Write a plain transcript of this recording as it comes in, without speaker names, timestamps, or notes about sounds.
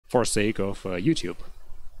for sake of YouTube.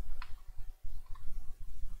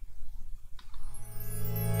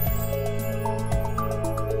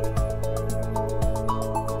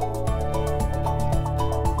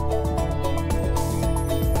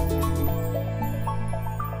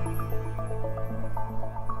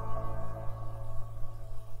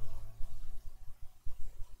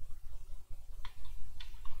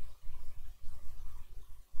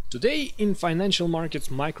 Today in Financial Markets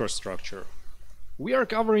Microstructure, we are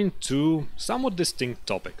covering two somewhat distinct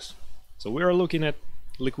topics. So we are looking at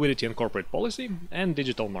liquidity and corporate policy and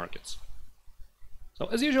digital markets. So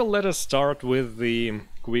as usual, let us start with the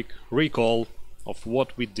quick recall of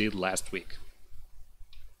what we did last week.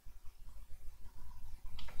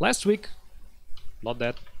 Last week we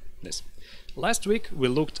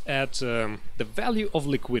looked at the value of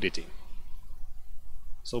liquidity.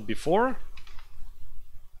 So before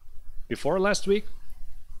last week,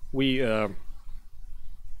 we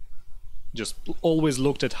just always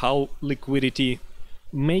looked at how liquidity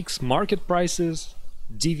makes market prices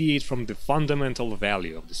deviate from the fundamental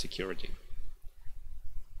value of the security.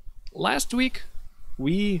 Last week,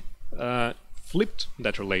 we flipped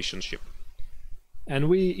that relationship and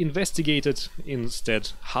we investigated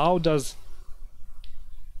instead how does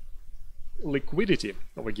liquidity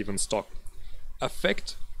of a given stock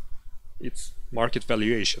affect its market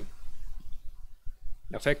valuation,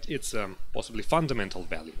 affect its possibly fundamental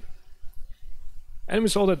value. And we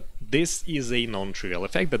saw that this is a non-trivial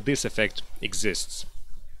effect, that this effect exists.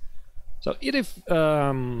 So it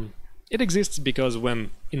exists because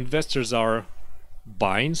when investors are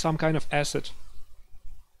buying some kind of asset,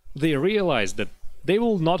 they realize that they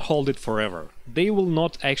will not hold it forever. They will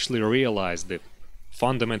not actually realize the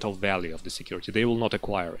fundamental value of the security. They will not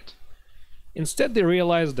acquire it. Instead, they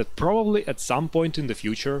realize that probably at some point in the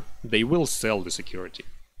future, they will sell the security.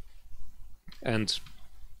 And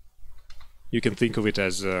you can think of it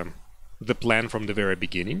as the plan from the very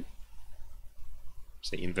beginning.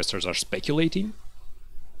 Say investors are speculating,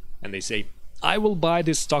 and they say, I will buy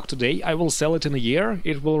this stock today, I will sell it in a year,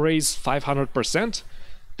 it will raise 500%,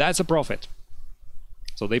 that's a profit.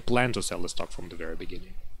 So they plan to sell the stock from the very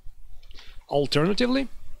beginning. Alternatively,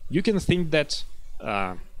 you can think that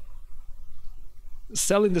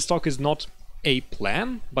selling the stock is not a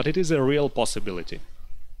plan, but it is a real possibility.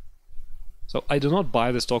 So I do not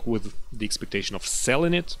buy the stock with the expectation of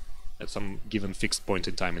selling it at some given fixed point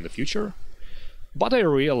in time in the future, but I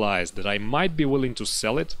realize that I might be willing to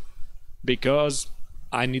sell it because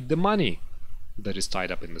I need the money that is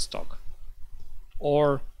tied up in the stock.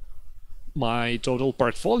 Or my total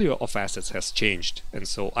portfolio of assets has changed, and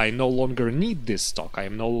so I no longer need this stock.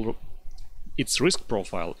 Its risk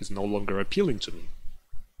profile is no longer appealing to me.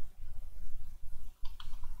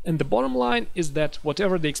 And the bottom line is that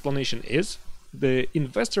whatever the explanation is, the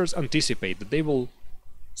investors anticipate that they will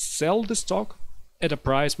sell the stock at a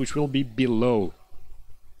price which will be below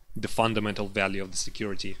the fundamental value of the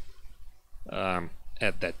security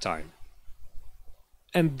at that time.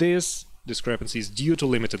 And this discrepancy is due to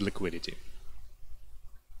limited liquidity.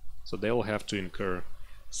 So they will have to incur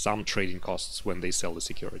some trading costs when they sell the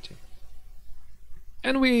security.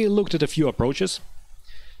 And we looked at a few approaches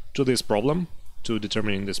to this problem, to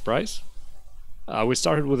determining this price. We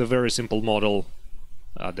started with a very simple model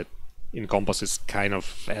that encompasses kind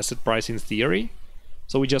of asset pricing theory.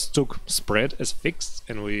 So we just took spread as fixed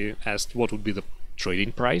and we asked what would be the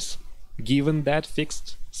trading price given that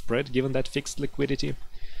fixed spread, given that fixed liquidity.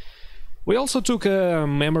 We also took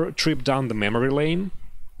a trip down the memory lane,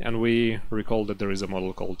 and we recall that there is a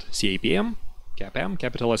model called CAPM,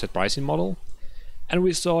 Capital Asset Pricing Model, and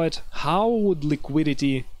we saw it how would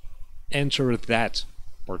liquidity enter that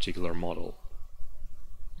particular model.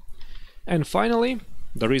 And finally,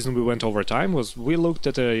 the reason we went over time was we looked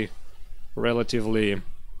at a relatively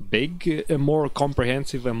big, a more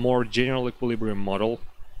comprehensive, a more general equilibrium model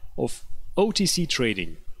of OTC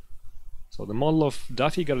trading. So the model of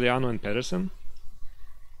Duffy, Gardiano, and Pedersen.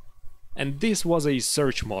 And this was a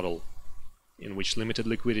search model in which limited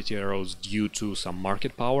liquidity arose due to some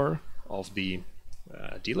market power of the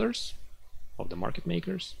dealers, of the market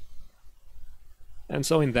makers. And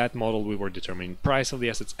so in that model we were determining price of the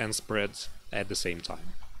assets and spreads at the same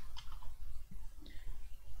time.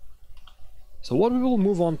 So what we will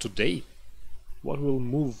move on today,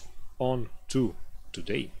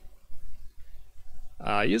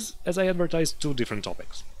 is, as I advertised, two different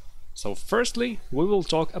topics. So firstly, we will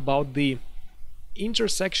talk about the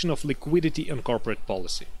intersection of liquidity and corporate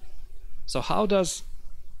policy. So how does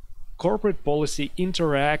corporate policy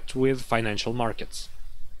interact with financial markets?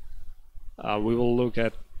 We will look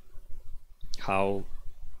at how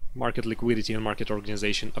market liquidity and market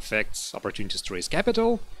organization affects opportunities to raise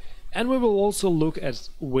capital, and we will also look at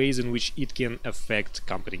ways in which it can affect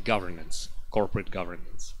company governance, corporate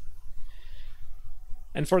governance.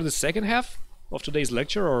 And for the second half of today's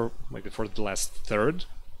lecture, or maybe for the last third,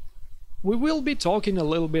 we will be talking a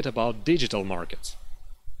little bit about digital markets.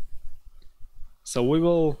 So we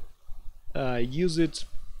will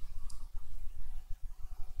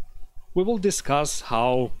we will discuss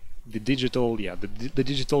how the digital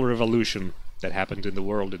revolution that happened in the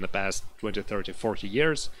world in the past 20, 30, 40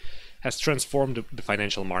 years has transformed the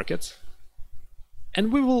financial markets.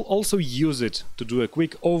 And we will also use it to do a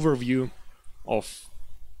quick overview of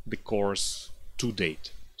the course to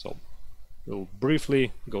date. So we'll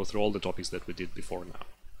briefly go through all the topics that we did before now.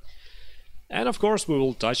 And of course, we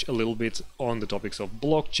will touch a little bit on the topics of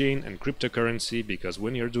blockchain and cryptocurrency, because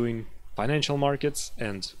when you're doing financial markets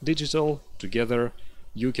and digital together,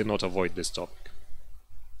 you cannot avoid this topic.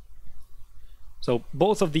 So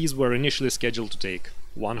both of these were initially scheduled to take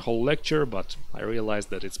one whole lecture, but I realized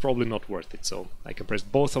that it's probably not worth it, so I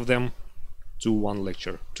compressed both of them to one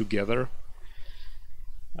lecture together.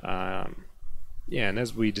 And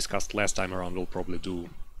as we discussed last time around, we'll probably do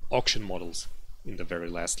auction models in the very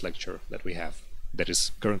last lecture that we have, that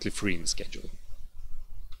is currently free in the schedule.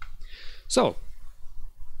 So,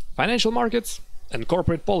 financial markets and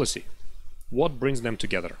corporate policy. What brings them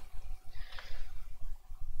together?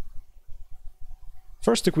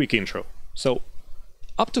 First, a quick intro. So,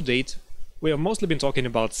 up to date, we have mostly been talking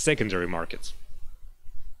about secondary markets,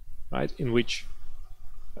 right? In which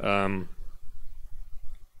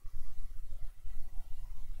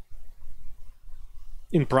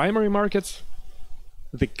in primary markets,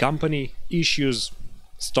 the company issues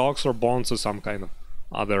stocks or bonds or some kind of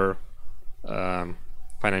other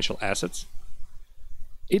financial assets.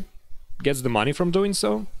 It gets the money from doing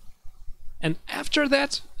so, and after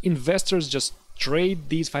that, investors just trade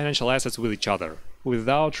these financial assets with each other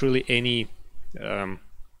without really any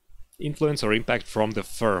influence or impact from the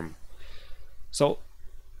firm. So,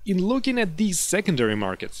 in looking at these secondary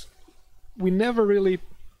markets, we never really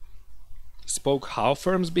spoke how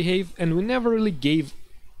firms behave, and we never really gave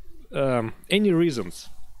any reasons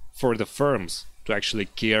for the firms to actually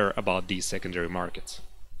care about these secondary markets.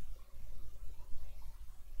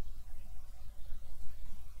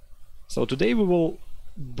 So today we will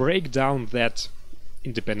break down that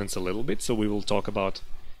independence a little bit. So we will talk about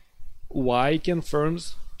why can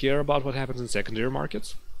firms care about what happens in secondary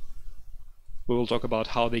markets. We will talk about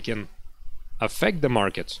how they can affect the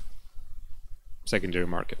market, secondary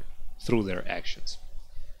market, through their actions.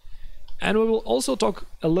 And we will also talk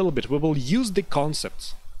a little bit, we will use the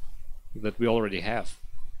concepts that we already have,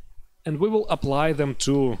 and we will apply them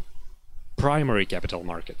to primary capital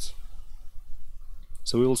markets.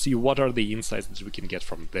 So we will see what are the insights that we can get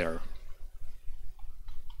from there.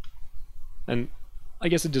 And I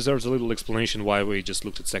guess it deserves a little explanation why we just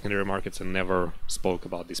looked at secondary markets and never spoke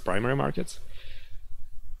about these primary markets.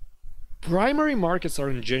 Primary markets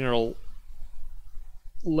are in general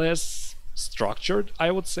less structured,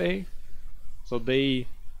 I would say. So they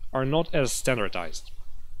are not as standardized.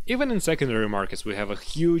 Even in secondary markets, we have a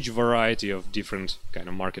huge variety of different kind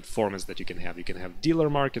of market formats that you can have. You can have dealer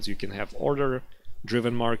markets, you can have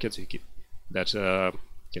order-driven markets, that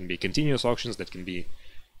can be continuous auctions, that can be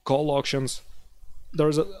call auctions. There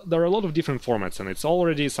are a lot of different formats, and it's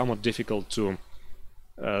already somewhat difficult to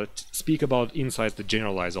speak about insights that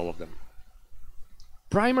generalize all of them.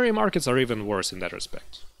 Primary markets are even worse in that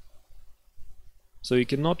respect. So you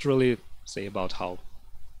cannot really say about how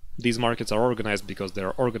these markets are organized, because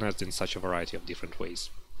they're organized in such a variety of different ways.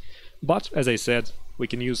 But, as I said, we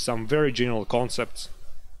can use some very general concepts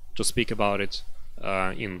to speak about it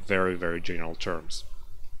in very, very general terms.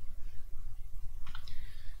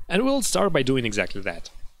 And we'll start by doing exactly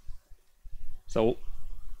that. So,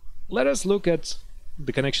 let us look at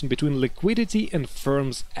the connection between liquidity and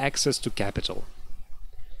firms' access to capital.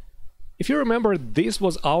 If you remember, this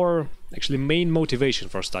was our actually main motivation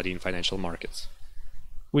for studying financial markets.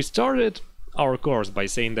 We started our course by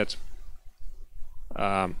saying that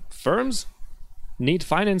firms need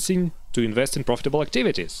financing to invest in profitable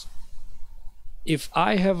activities. If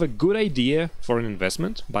I have a good idea for an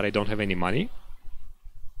investment, but I don't have any money,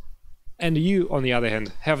 and you, on the other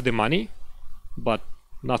hand, have the money, but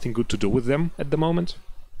nothing good to do with them at the moment,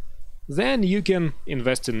 then you can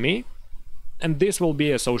invest in me, and this will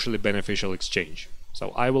be a socially beneficial exchange.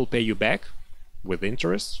 So I will pay you back with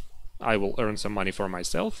interest, I will earn some money for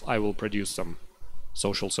myself, I will produce some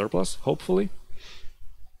social surplus, hopefully.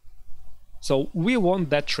 So we want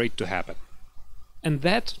that trade to happen. And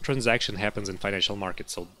that transaction happens in financial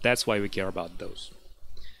markets, so that's why we care about those.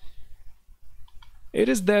 It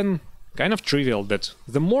is then kind of trivial that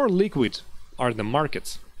the more liquid are the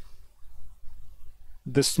markets,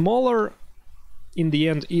 the smaller in the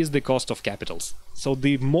end is the cost of capitals. So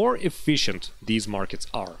the more efficient these markets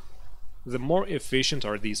are, the more efficient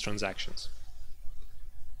are these transactions.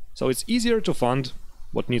 So it's easier to fund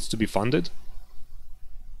what needs to be funded,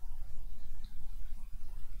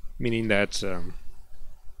 meaning that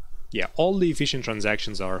all the efficient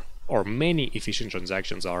transactions are, or many efficient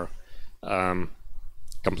transactions are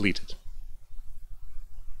completed.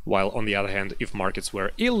 While on the other hand, if markets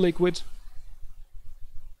were illiquid,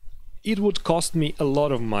 it would cost me a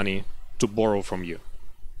lot of money to borrow from you.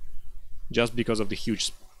 Just because of the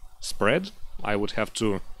huge spread, I would have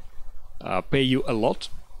to pay you a lot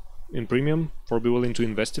in premium for being willing to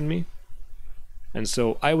invest in me. And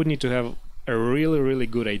so I would need to have a really, really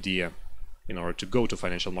good idea in order to go to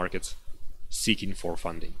financial markets seeking for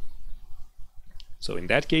funding. So in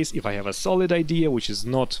that case, if I have a solid idea, which is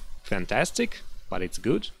not fantastic, but it's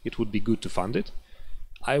good, it would be good to fund it,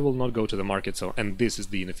 I will not go to the market, and this is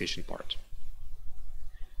the inefficient part.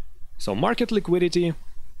 So market liquidity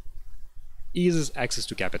eases access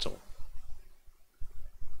to capital.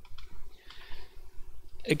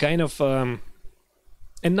 A kind of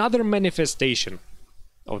another manifestation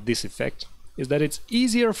of this effect is that it's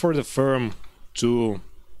easier for the firm to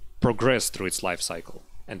progress through its life cycle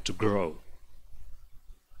and to grow.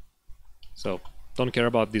 So don't care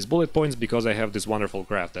about these bullet points because I have this wonderful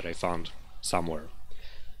graph that I found somewhere.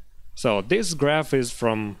 So this graph is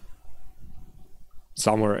from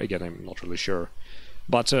somewhere, again, I'm not really sure,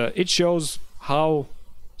 but it shows how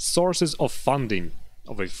sources of funding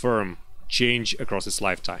of a firm change across its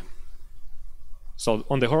lifetime. So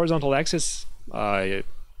on the horizontal axis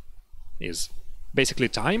is basically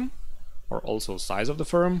time, or also size of the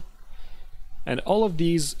firm, and all of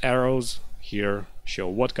these arrows here show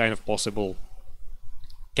what kind of possible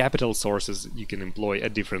capital sources you can employ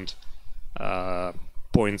at different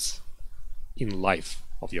points in life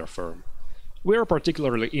of your firm. We are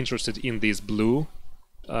particularly interested in these blue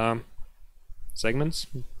segments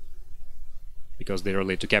because they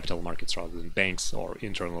relate to capital markets rather than banks or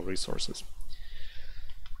internal resources.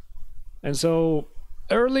 And so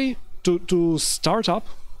early to start up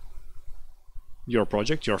your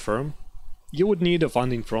project, your firm, you would need a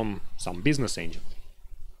funding from some business angel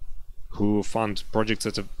who fund projects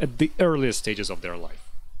at the earliest stages of their life.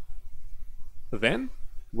 Then,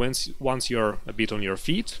 once you're a bit on your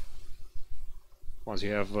feet, once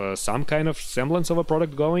you have some kind of semblance of a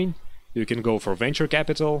product going, you can go for venture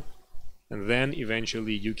capital, and then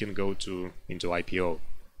eventually you can go into IPO.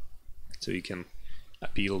 So you can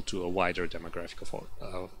appeal to a wider demographic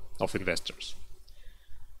of investors.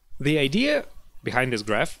 The idea behind this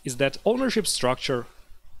graph is that ownership structure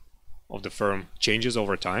of the firm changes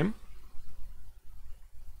over time.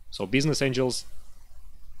 So business angels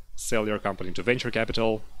sell your company to venture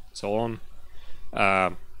capital, so on.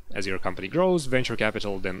 As your company grows, venture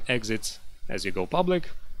capital then exits as you go public.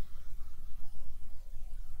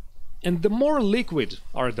 And the more liquid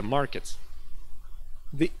are the markets,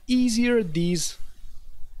 the easier these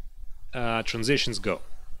transitions go.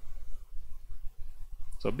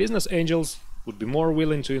 So business angels would be more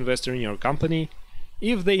willing to invest in your company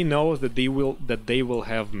if they know that they will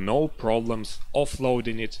have no problems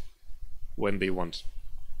offloading it when they want.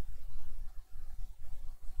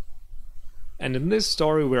 And in this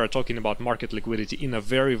story we are talking about market liquidity in a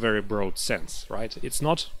very, very broad sense, right? It's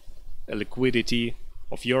not a liquidity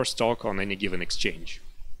of your stock on any given exchange,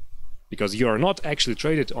 because you are not actually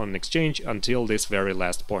traded on an exchange until this very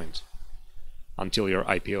last point, until your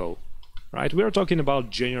IPO, right? We are talking about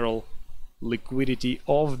general liquidity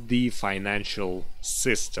of the financial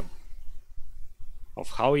system, of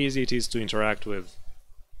how easy it is to interact with,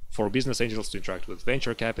 for business angels to interact with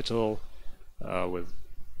venture capital, with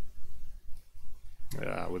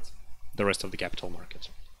the rest of the capital market.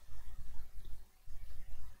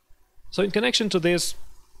 So in connection to this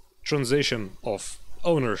transition of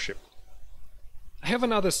ownership, I have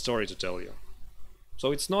another story to tell you.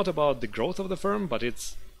 So it's not about the growth of the firm, but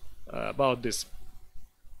it's about this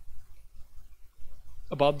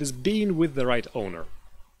being with the right owner.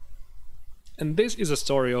 And this is a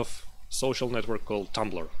story of a social network called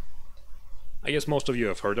Tumblr. I guess most of you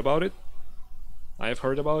have heard about it. I have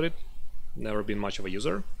heard about it. Never been much of a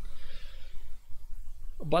user.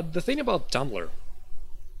 But the thing about Tumblr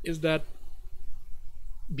is that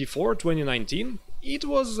before 2019, it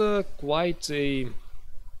was quite a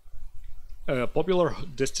popular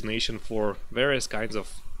destination for various kinds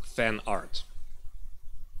of fan art.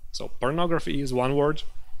 So pornography is one word,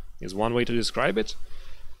 is one way to describe it,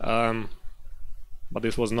 but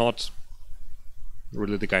this was not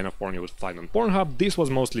really the kind of porn you would find on Pornhub. This was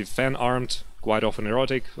mostly fan-armed, quite often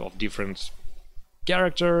erotic, of different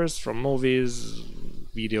characters from movies,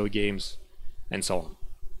 video games, and so on.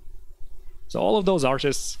 So all of those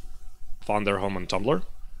artists found their home on Tumblr.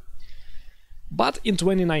 But in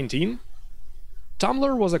 2019,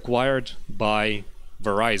 Tumblr was acquired by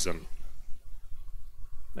Verizon,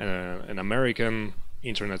 an American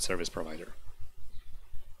internet service provider.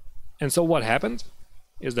 And so what happened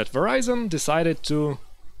is that Verizon decided to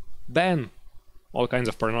ban all kinds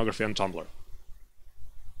of pornography on Tumblr.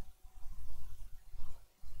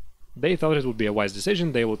 They thought it would be a wise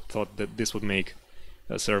decision. They thought that this would make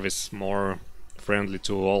a service more friendly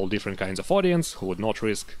to all different kinds of audience who would not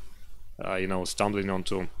risk, stumbling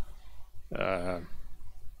onto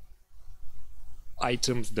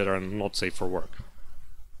items that are not safe for work.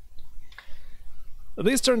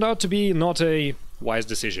 This turned out to be not a wise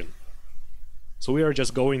decision. So we are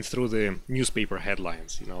just going through the newspaper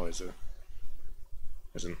headlines,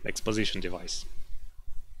 as an exposition device.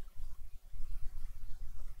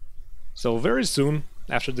 So very soon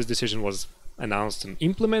after this decision was announced and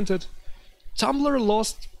implemented, Tumblr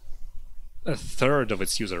lost a third of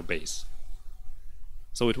its user base.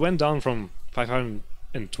 So it went down from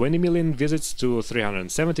 520 million visits to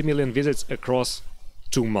 370 million visits across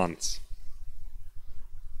 2 months.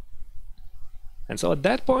 And so at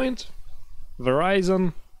that point,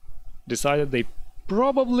 Verizon decided they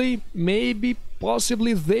probably, maybe,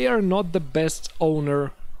 possibly, they are not the best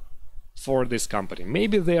owner for this company.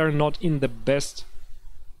 Maybe they are not in the best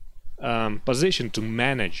position to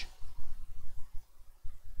manage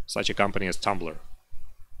such a company as Tumblr.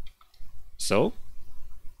 So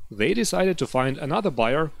they decided to find another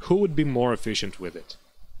buyer who would be more efficient with it,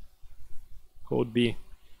 who would be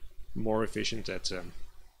more efficient at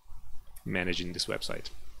managing this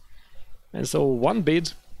website. And so one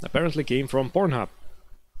bid apparently came from Pornhub,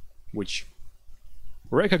 which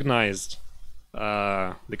recognized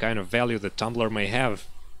the kind of value that Tumblr may have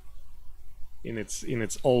in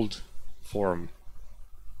its old form.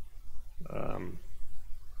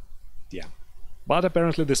 But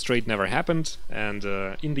apparently this trade never happened, and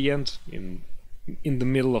in the end, in the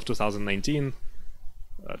middle of 2019,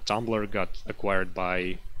 Tumblr got acquired by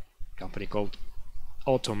a company called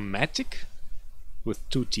Automatic, with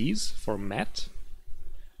 2 T's for Matt.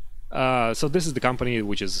 So this is the company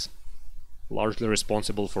which is largely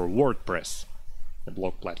responsible for WordPress, a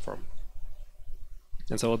blog platform.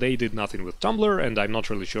 And so they did nothing with Tumblr, and I'm not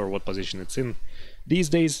really sure what position it's in these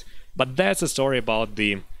days, but that's a story about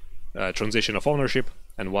the transition of ownership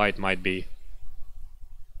and why it might be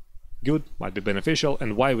good, might be beneficial,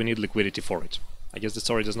 and why we need liquidity for it. I guess the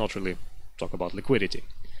story does not really talk about liquidity,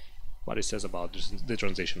 but it says about the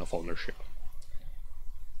transition of ownership.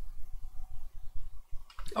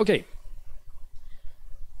 Okay,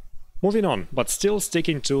 moving on, but still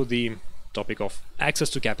sticking to the topic of access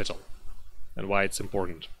to capital and why it's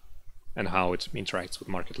important and how it interacts with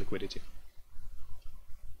market liquidity.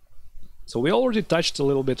 So we already touched a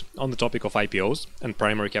little bit on the topic of IPOs and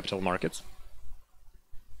primary capital markets.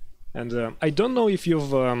 And I don't know if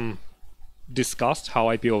you've discussed how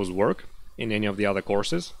IPOs work in any of the other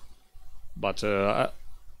courses, but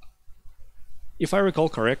if I recall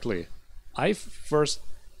correctly, the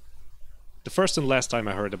first and last time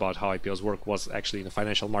I heard about how IPOs work was actually in a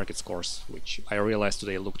financial markets course, which I realized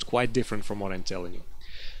today looked quite different from what I'm telling you.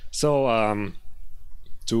 So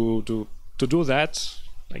to do that,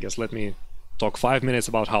 I guess let me talk 5 minutes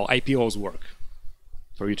about how IPOs work,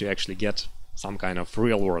 for you to actually get some kind of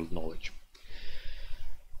real-world knowledge.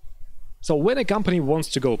 So when a company wants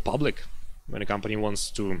to go public, when a company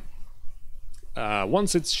wants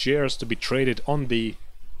its shares to be traded on the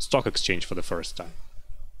stock exchange for the first time,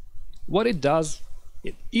 what it does,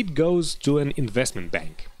 it goes to an investment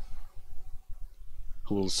bank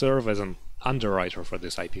who will serve as an underwriter for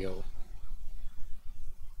this IPO.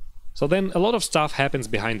 So then a lot of stuff happens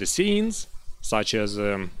behind the scenes, such as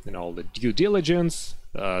the due diligence.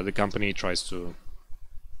 The company tries to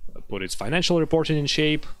put its financial reporting in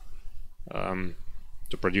shape,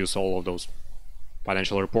 to produce all of those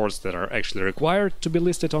financial reports that are actually required to be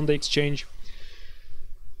listed on the exchange.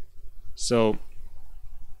 So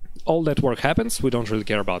all that work happens, we don't really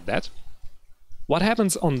care about that. What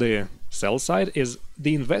happens on the sell side is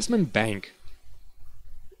the investment bank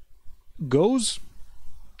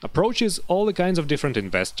approaches all the kinds of different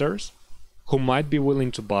investors who might be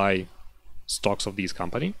willing to buy stocks of this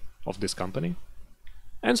company.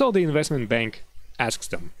 And so the investment bank asks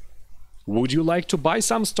them, would you like to buy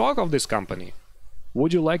some stock of this company?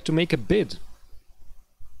 Would you like to make a bid?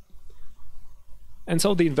 And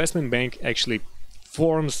so the investment bank actually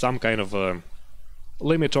forms some kind of a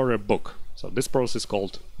limit order book. So this process is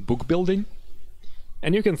called book building,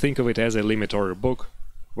 and you can think of it as a limit order book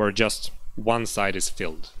where just one side is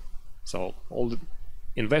filled. So all the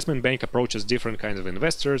investment bank approaches different kinds of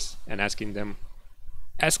investors and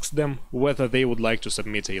asks them whether they would like to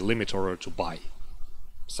submit a limit order to buy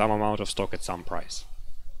some amount of stock at some price.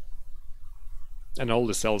 And all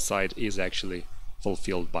the sell side is actually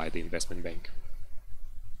fulfilled by the investment bank.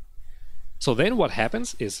 So then what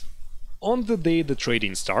happens is, on the day the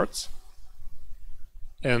trading starts,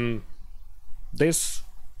 and this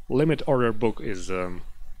limit order book is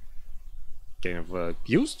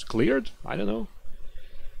used, cleared, I don't know.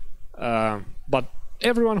 But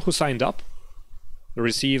everyone who signed up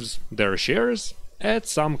receives their shares at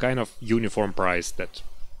some kind of uniform price that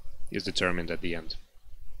is determined at the end.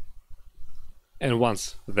 And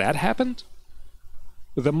once that happened,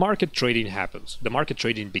 the market trading happens. The market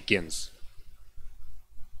trading begins.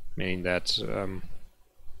 Meaning that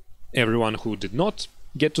everyone who did not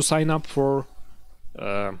get to sign up for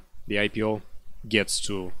the IPO gets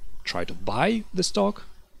to try to buy the stock.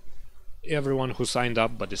 Everyone who signed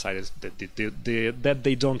up but decided that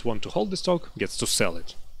they don't want to hold the stock gets to sell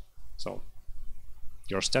it. So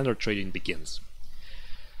your standard trading begins.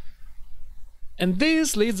 And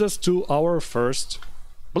this leads us to our first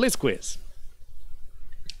Blitz quiz.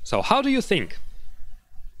 So how do you think?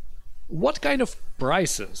 What kind of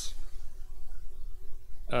prices?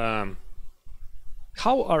 How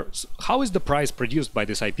is the price produced by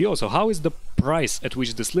this IPO? So how is the price at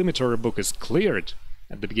which this limit order book is cleared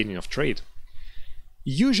at the beginning of trade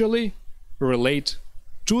usually relate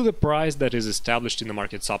to the price that is established in the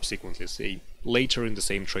market subsequently, say later in the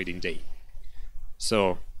same trading day?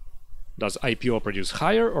 So does IPO produce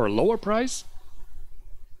higher or lower price?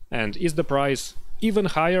 And is the price even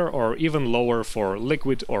higher or even lower for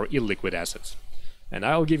liquid or illiquid assets? And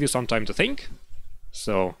I'll give you some time to think.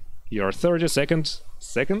 So your 30 seconds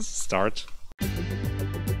start.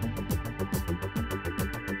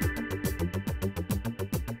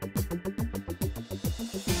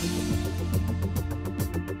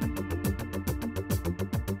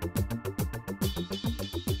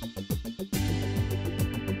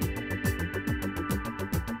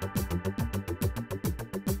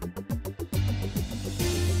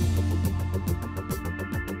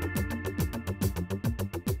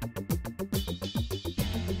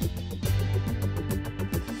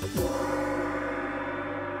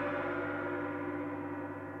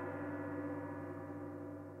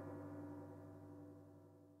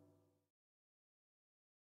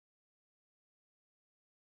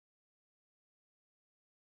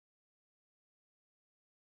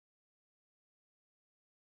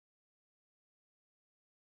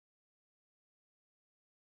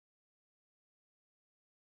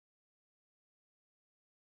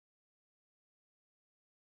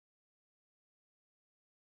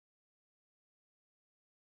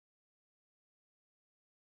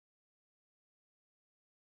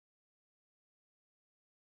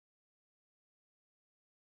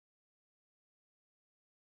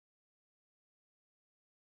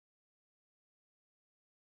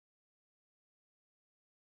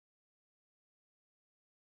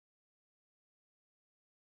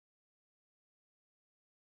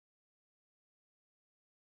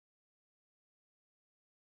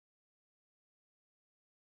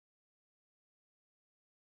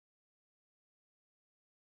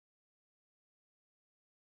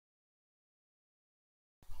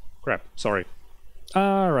 Crap, sorry.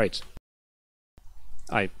 Right.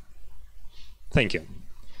 Thank you.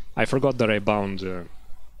 I forgot that I bound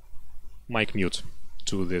mic mute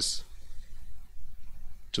to the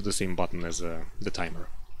same button as the timer.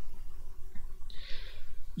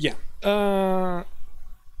 Yeah.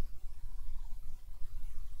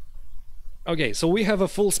 Okay, so we have a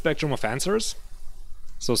full spectrum of answers.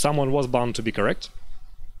 So someone was bound to be correct,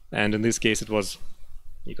 and in this case it was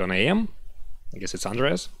Econ AM. I guess it's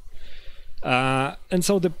Andreas. And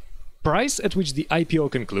so the price at which the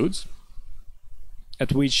IPO concludes,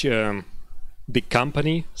 at which the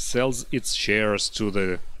company sells its shares to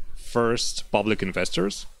the first public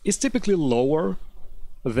investors, is typically lower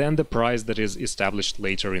than the price that is established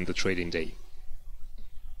later in the trading day.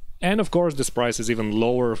 And of course, this price is even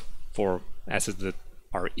lower for assets that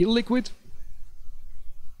are illiquid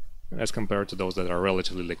as compared to those that are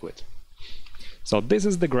relatively liquid. So this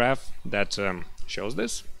is the graph that shows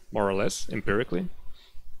this, more or less, empirically.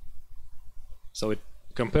 So it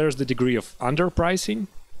compares the degree of underpricing,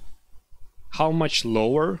 how much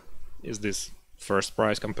lower is this first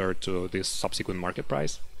price compared to this subsequent market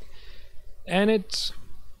price, and it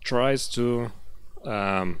tries to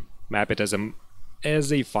map it as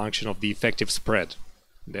a function of the effective spread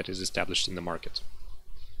that is established in the market.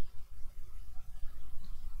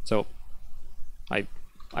 So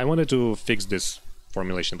I wanted to fix this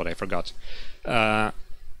formulation, but I forgot.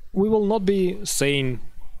 We will not be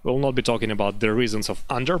talking about the reasons of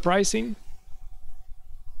underpricing.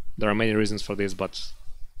 There are many reasons for this, but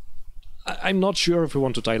I'm not sure if we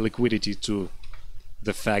want to tie liquidity to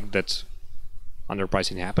the fact that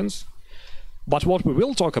underpricing happens. But what we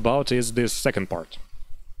will talk about is this second part,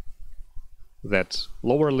 that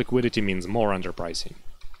lower liquidity means more underpricing.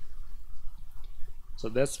 So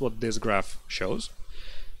that's what this graph shows.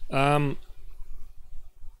 And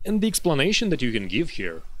the explanation that you can give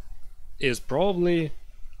here is probably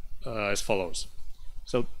as follows.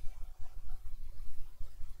 So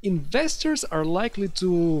investors are likely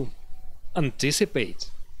to anticipate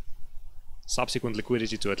subsequent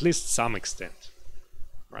liquidity to at least some extent,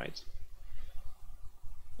 right?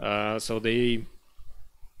 So they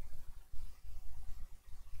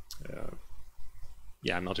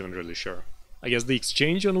yeah, I'm not even really sure. I guess the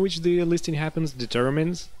exchange on which the listing happens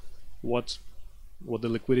determines what the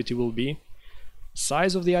liquidity will be.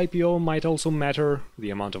 Size of the IPO might also matter. The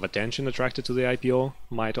amount of attention attracted to the IPO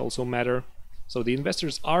might also matter. So the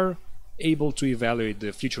investors are able to evaluate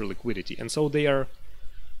the future liquidity, and so they are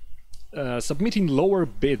submitting lower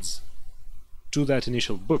bids to that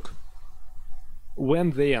initial book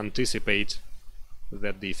when they anticipate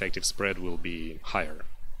that the effective spread will be higher,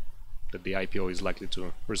 that the IPO is likely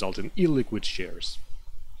to result in illiquid shares.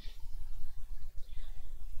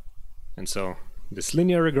 And so this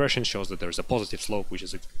linear regression shows that there's a positive slope, which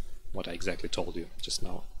is what I exactly told you just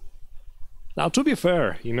now. Now, to be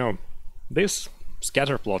fair, this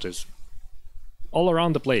scatter plot is all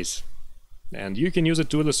around the place, and you can use it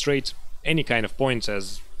to illustrate any kind of points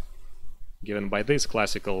as given by this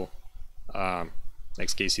classical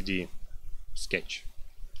XKCD sketch.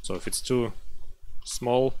 So if it's too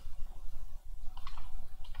small,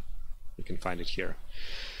 you can find it here.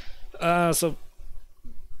 So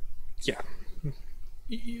yeah,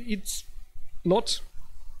 it's not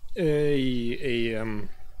a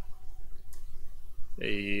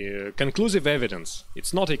conclusive evidence.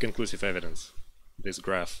 It's not a conclusive evidence, this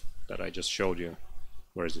graph that I just showed you.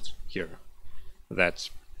 Where is it? Here. That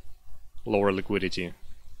lower liquidity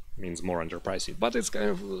means more underpricing. But it's kind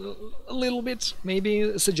of a little bit,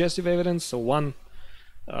 maybe, suggestive evidence. So one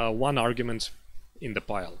argument in the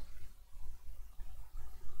pile.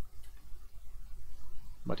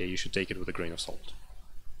 But yeah, you should take it with a grain of salt.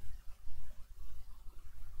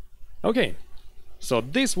 Okay, so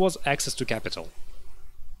this was access to capital.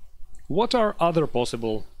 What are other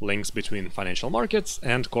possible links between financial markets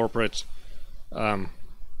and corporate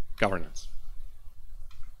governance?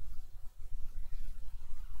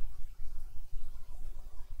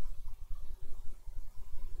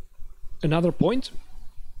 Another point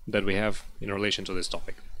that we have in relation to this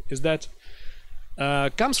topic is that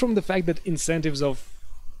comes from the fact that incentives of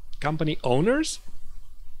company owners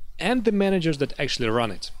and the managers that actually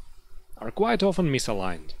run it are quite often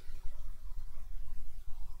misaligned.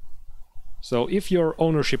 So if your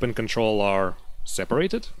ownership and control are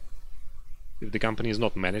separated, if the company is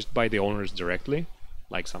not managed by the owners directly,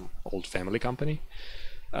 like some old family company,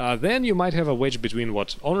 then you might have a wedge between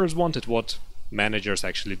what owners want and what managers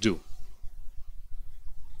actually do.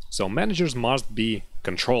 So managers must be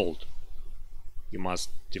controlled.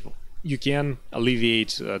 You can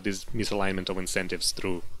alleviate this misalignment of incentives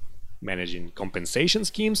through managing compensation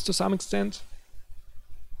schemes to some extent,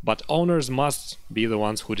 but owners must be the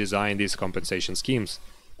ones who design these compensation schemes.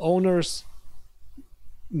 Owners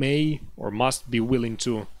may or must be willing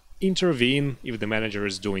to intervene if the manager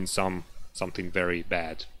is doing something very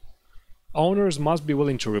bad. Owners must be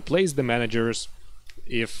willing to replace the managers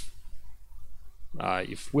if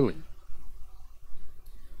willing.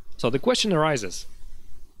 So the question arises,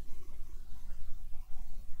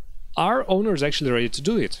 are owners actually ready to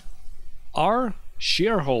do it? Are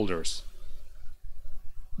shareholders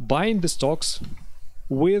buying the stocks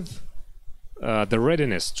with the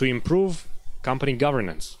readiness to improve company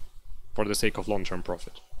governance for the sake of long-term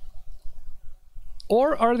profit?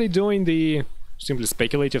 Or are they doing the simply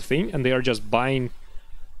speculative thing and they are just buying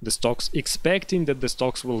the stocks expecting that the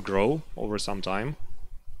stocks will grow over some time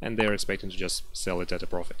and they're expecting to just sell it at a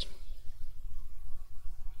profit?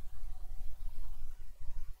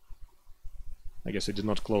 I guess I did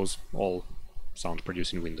not close all sound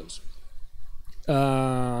producing windows.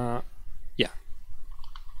 Yeah.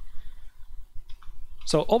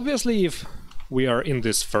 So obviously if we are in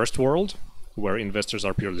this first world where investors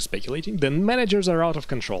are purely speculating, then managers are out of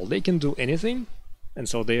control. They can do anything, and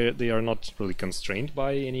so they are not really constrained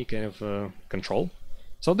by any kind of control.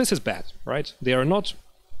 So this is bad, right? They are not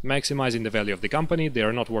maximizing the value of the company. They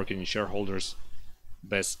are not working in shareholders'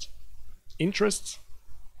 best interests,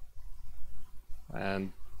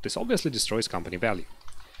 and this obviously destroys company value.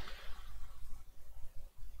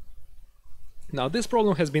 Now, this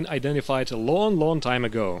problem has been identified a long time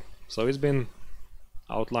ago, so it's been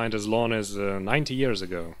outlined as long as 90 years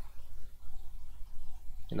ago,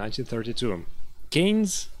 in 1932.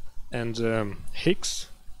 Keynes and Hicks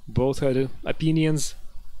both had opinions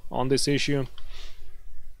on this issue.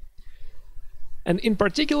 And in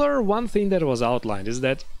particular, one thing that was outlined is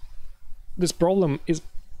that this problem is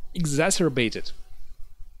exacerbated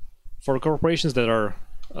for corporations that are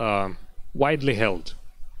widely held,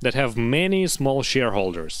 that have many small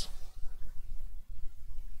shareholders.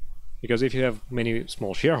 Because if you have many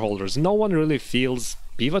small shareholders, no one really feels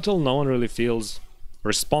pivotal, no one really feels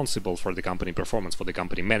responsible for the company performance, for the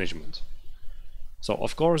company management. So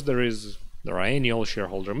of course there are annual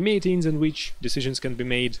shareholder meetings in which decisions can be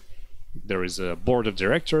made. There is a board of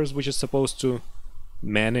directors which is supposed to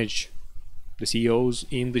manage the CEOs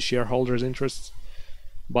in the shareholders' interests,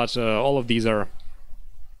 but all of these are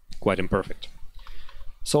quite imperfect.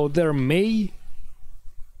 So there may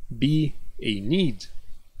be a need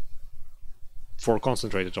for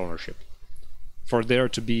concentrated ownership, for there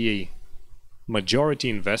to be a majority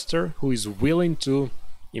investor who is willing to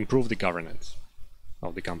improve the governance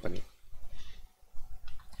of the company.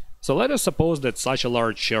 So let us suppose that such a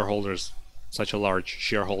large shareholder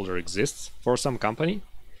exists for some company,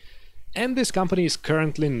 and this company is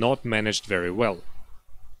currently not managed very well.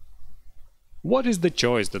 What is the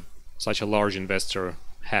choice that such a large investor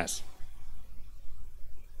has?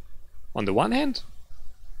 On the one hand,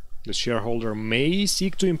 the shareholder may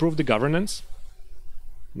seek to improve the governance,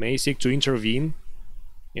 may seek to intervene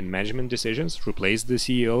in management decisions, replace the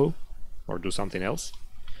CEO, or do something else.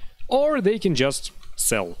 Or they can just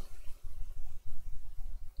sell,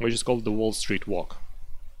 which is called the Wall Street walk.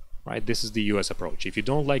 Right? This is the US approach. If you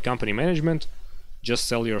don't like company management, just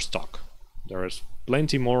sell your stock. There is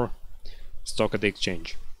plenty more stock at the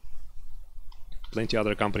exchange. Plenty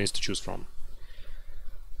other companies to choose from.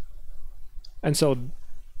 And so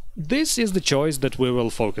this is the choice that we will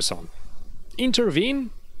focus on.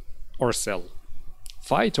 Intervene or sell.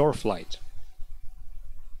 Fight or flight.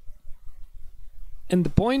 And the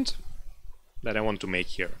point that I want to make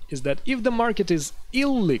here is that if the market is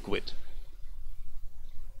illiquid,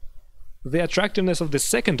 the attractiveness of the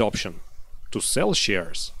second option, to sell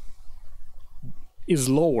shares, is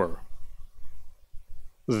lower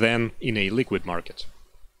than in a liquid market.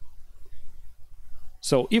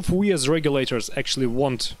 So if we as regulators actually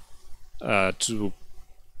want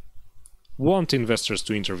investors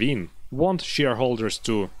to intervene, want shareholders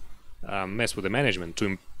to mess with the management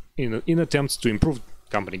in attempts to improve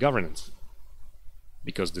company governance,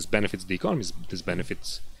 because this benefits the economy, this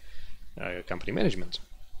benefits company management,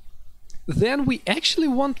 then we actually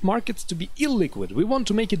want markets to be illiquid. We want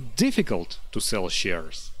to make it difficult to sell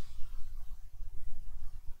shares,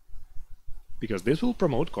 because this will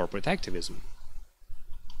promote corporate activism.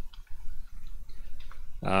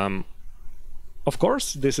 Of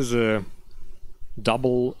course, this is a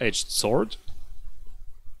double-edged sword,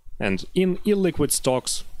 and in illiquid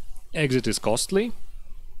stocks, exit is costly,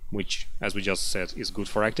 which, as we just said, is good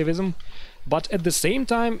for activism, but at the same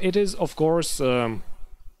time, it is, of course, an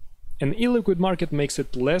illiquid market makes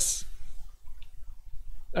it less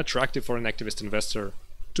attractive for an activist investor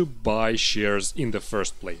to buy shares in the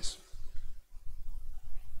first place.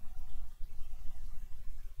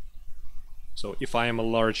 So if I am a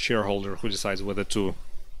large shareholder who decides whether to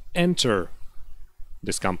enter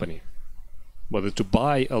this company, whether to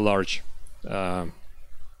buy a large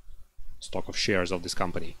stock of shares of this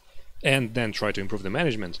company, and then try to improve the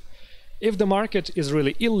management, if the market is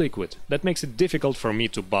really illiquid, that makes it difficult for me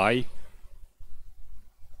to buy.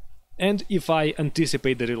 And if I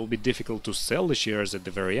anticipate that it will be difficult to sell the shares at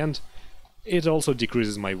the very end, it also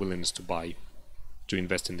decreases my willingness to buy, to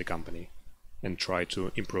invest in the company, and try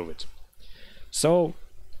to improve it. So,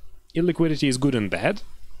 illiquidity is good and bad.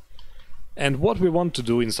 And what we want to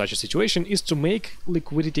do in such a situation is to make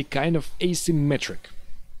liquidity kind of asymmetric.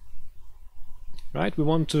 Right? We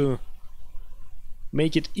want to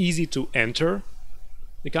make it easy to enter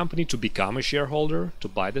the company, to become a shareholder, to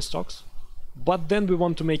buy the stocks. But then we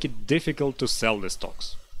want to make it difficult to sell the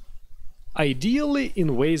stocks. Ideally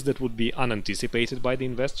in ways that would be unanticipated by the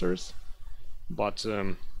investors. But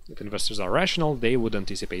if investors are rational, they would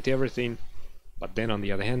anticipate everything. But then on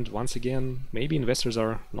the other hand, once again, maybe investors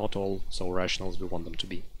are not all so rational as we want them to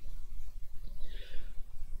be.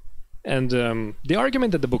 And the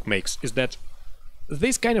argument that the book makes is that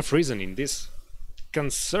this kind of reasoning, this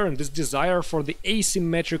concern, this desire for the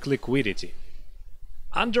asymmetric liquidity,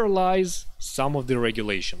 underlies some of the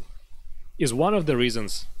regulation, is one of the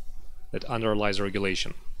reasons that underlies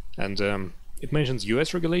regulation. And it mentions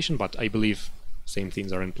US regulation, but I believe same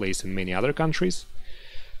things are in place in many other countries.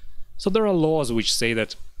 So there are laws which say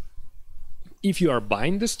that if you are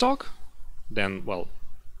buying the stock, then, well,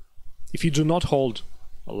 if you do not hold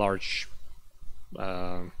a large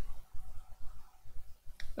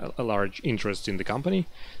interest in the company,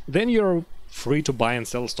 then you're free to buy and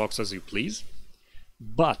sell stocks as you please.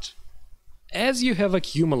 But as you have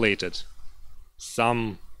accumulated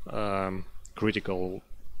some critical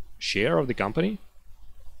share of the company,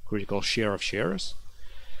 critical share of shares,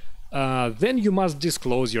 then you must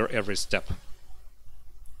disclose your every step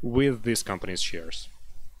with this company's shares.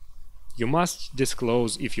 You must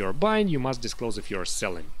disclose if you're buying, you must disclose if you're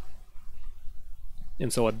selling.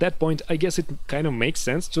 And so at that point, I guess it kind of makes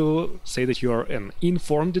sense to say that you're an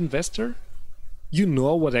informed investor. You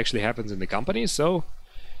know what actually happens in the company, so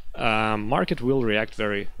market will react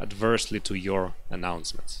very adversely to your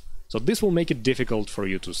announcements. So this will make it difficult for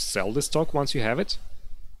you to sell the stock once you have it.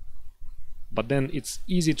 But then it's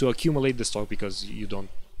easy to accumulate the stock because you don't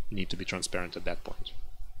need to be transparent at that point.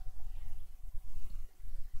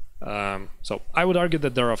 So I would argue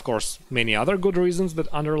that there are, of course, many other good reasons that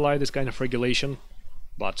underlie this kind of regulation,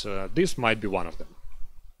 but this might be one of them.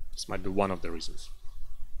 This might be one of the reasons.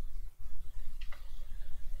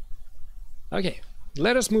 Okay,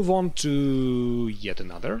 let us move on to yet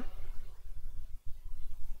another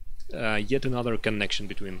connection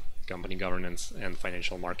between company governance and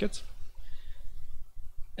financial markets.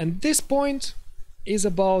 And this point is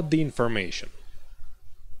about the information.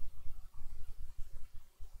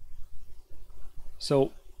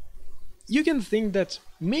 So you can think that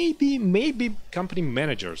maybe company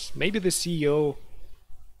managers, maybe the CEO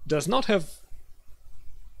does not have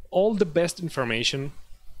all the best information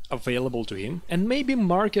available to him, and maybe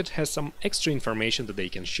market has some extra information that they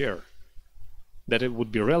can share, that it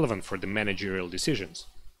would be relevant for the managerial decisions.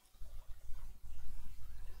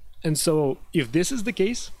 And so if this is the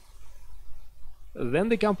case, then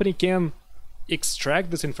the company can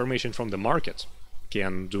extract this information from the market,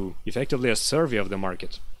 can do effectively a survey of the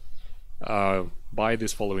market by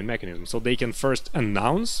this following mechanism. So they can first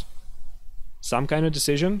announce some kind of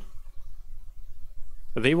decision.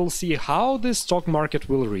 They will see how the stock market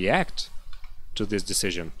will react to this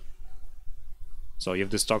decision. So if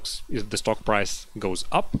the stock price goes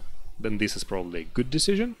up, then this is probably a good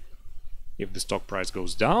decision. If the stock price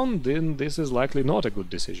goes down, then this is likely not a good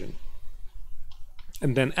decision.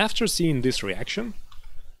 And then after seeing this reaction,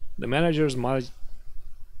 the managers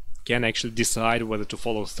can actually decide whether to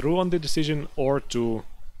follow through on the decision or to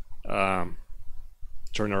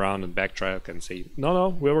turn around and backtrack and say, no,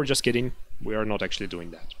 we were just kidding. We are not actually doing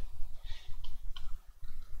that.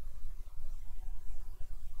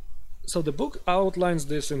 So the book outlines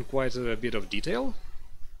this in quite a bit of detail,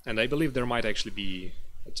 and I believe there might actually be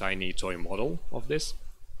a tiny toy model of this.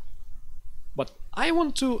 But I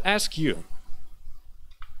want to ask you,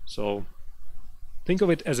 so think of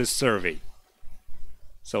it as a survey.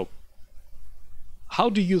 So how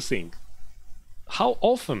do you think, how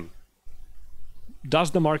often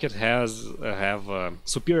does the market have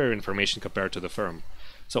superior information compared to the firm?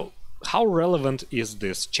 So how relevant is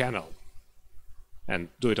this channel? And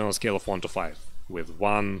do it on a scale of 1 to 5, with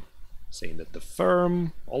 1 saying that the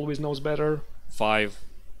firm always knows better, 5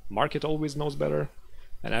 market always knows better,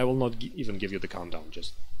 and I will not even give you the countdown,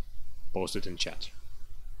 just post it in chat.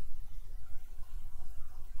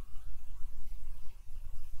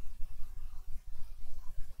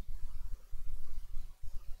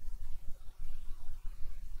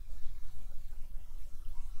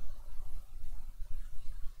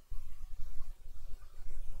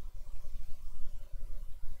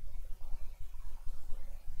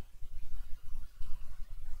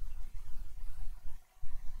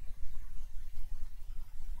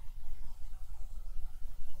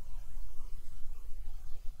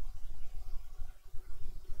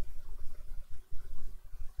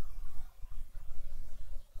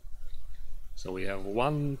 So we have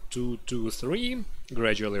 1, 2, 2, 3,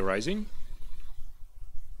 gradually rising.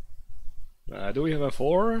 Do we have a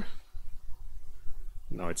 4?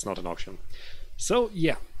 No, it's not an option. So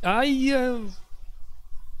yeah,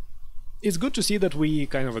 it's good to see that we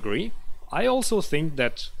kind of agree. I also think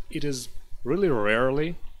that it is really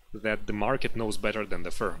rarely that the market knows better than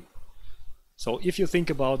the firm. So if you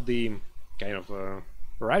think about the kind of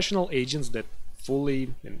rational agents that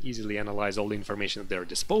fully and easily analyze all the information at their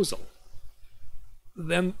disposal,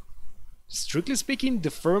 then strictly speaking, the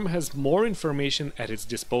firm has more information at its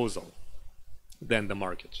disposal. than the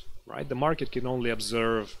market, right? The market can only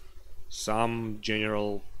observe some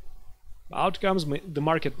general outcomes. The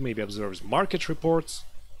market maybe observes market reports,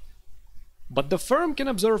 but the firm can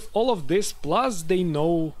observe all of this, plus they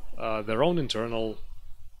know their own internal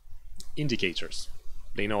indicators.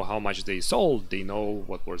 They know how much they sold, they know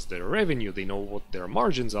what was their revenue, they know what their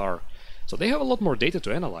margins are. So they have a lot more data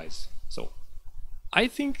to analyze. So I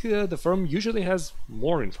think the firm usually has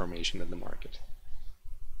more information than the market.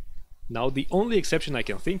 Now, the only exception I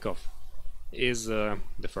can think of is the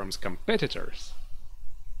firm's competitors.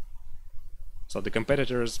 So the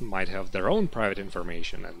competitors might have their own private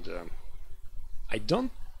information, and I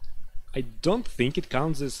don't think it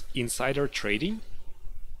counts as insider trading.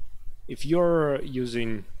 If you're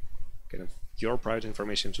using kind of your private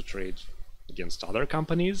information to trade against other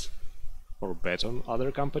companies or bet on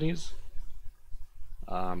other companies,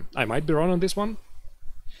 I might be wrong on this one,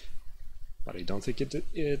 but I don't think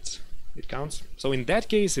it counts. So in that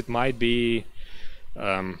case, it might be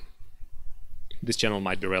this channel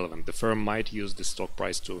might be relevant. The firm might use the stock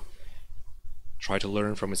price to try to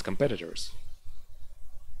learn from its competitors.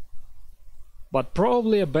 But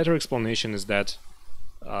probably a better explanation is that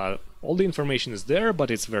all the information is there, but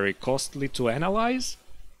it's very costly to analyze.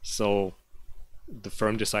 So the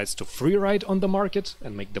firm decides to free ride on the market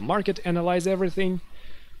and make the market analyze everything,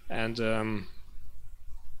 and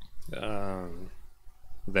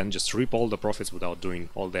then just reap all the profits without doing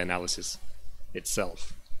all the analysis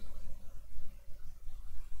itself.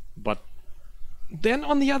 But then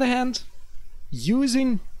on the other hand,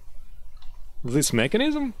 using this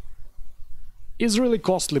mechanism is really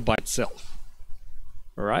costly by itself,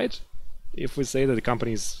 right? If we say that the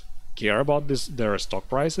companies care about their stock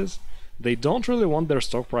prices, they don't really want their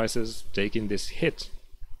stock prices taking this hit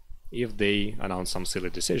if they announce some silly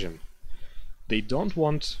decision. They don't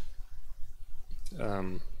want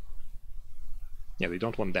they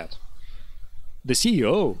don't want that. The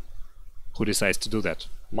CEO who decides to do that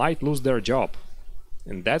might lose their job,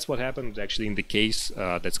 and that's what happened actually in the case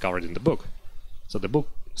that's covered in the book. So the book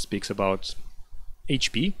speaks about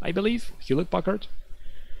HP, I believe, Hewlett-Packard,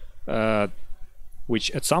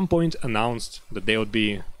 which at some point announced that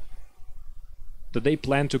they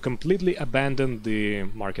plan to completely abandon the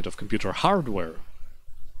market of computer hardware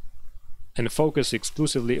and focus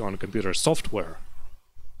exclusively on computer software.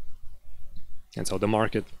 And so the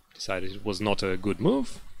market decided it was not a good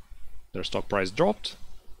move. Their stock price dropped.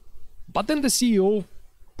 But then the CEO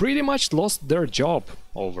pretty much lost their job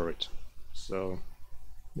over it. So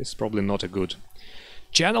this is probably not a good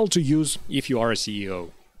channel to use if you are a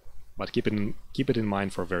CEO. But keep it in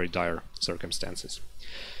mind for very dire circumstances.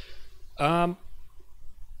 I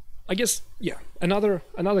guess, yeah, another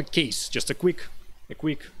case, just a quick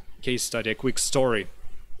case study, a quick story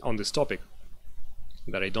on this topic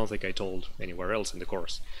that I don't think I told anywhere else in the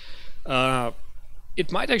course.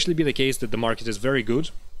 It might actually be the case that the market is very good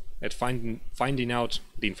at finding out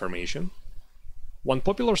the information. One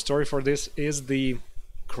popular story for this is the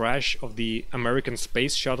crash of the American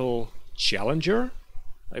Space Shuttle Challenger,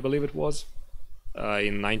 I believe it was,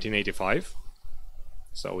 in 1985.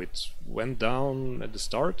 So it went down at the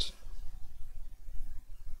start,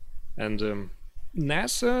 and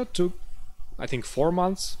NASA took, I think, 4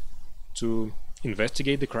 months to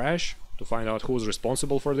investigate the crash, to find out who was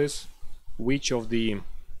responsible for this, which of the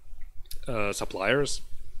suppliers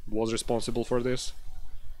was responsible for this.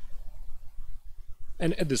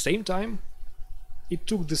 And at the same time, it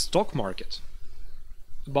took the stock market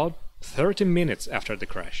about 30 minutes after the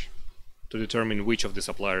crash to determine which of the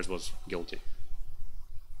suppliers was guilty.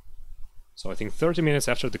 So I think 30 minutes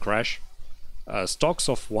after the crash, stocks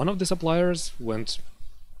of one of the suppliers went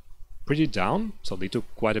pretty down, so they took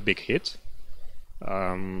quite a big hit.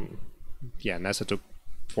 NASA took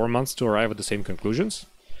 4 months to arrive at the same conclusions.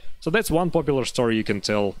 So that's one popular story you can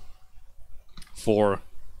tell for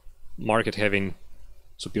market having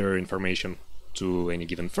superior information to any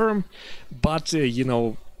given firm. But,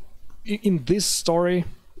 in this story,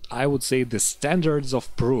 I would say the standards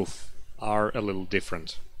of proof are a little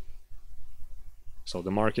different. So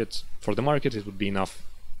for the market, it would be enough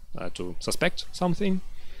to suspect something.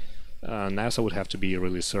 NASA would have to be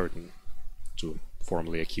really certain to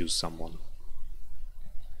formally accuse someone.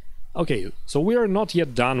 Okay, so we are not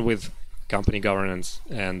yet done with company governance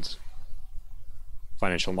and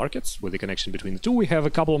financial markets, with the connection between the two. We have a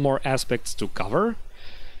couple more aspects to cover,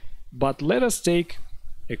 but let us take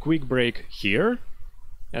a quick break here,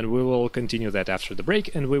 and we will continue that after the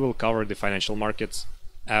break, and we will cover the financial markets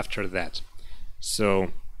after that.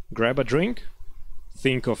 So grab a drink,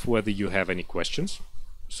 think of whether you have any questions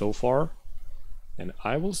so far, and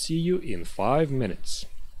I will see you in 5 minutes.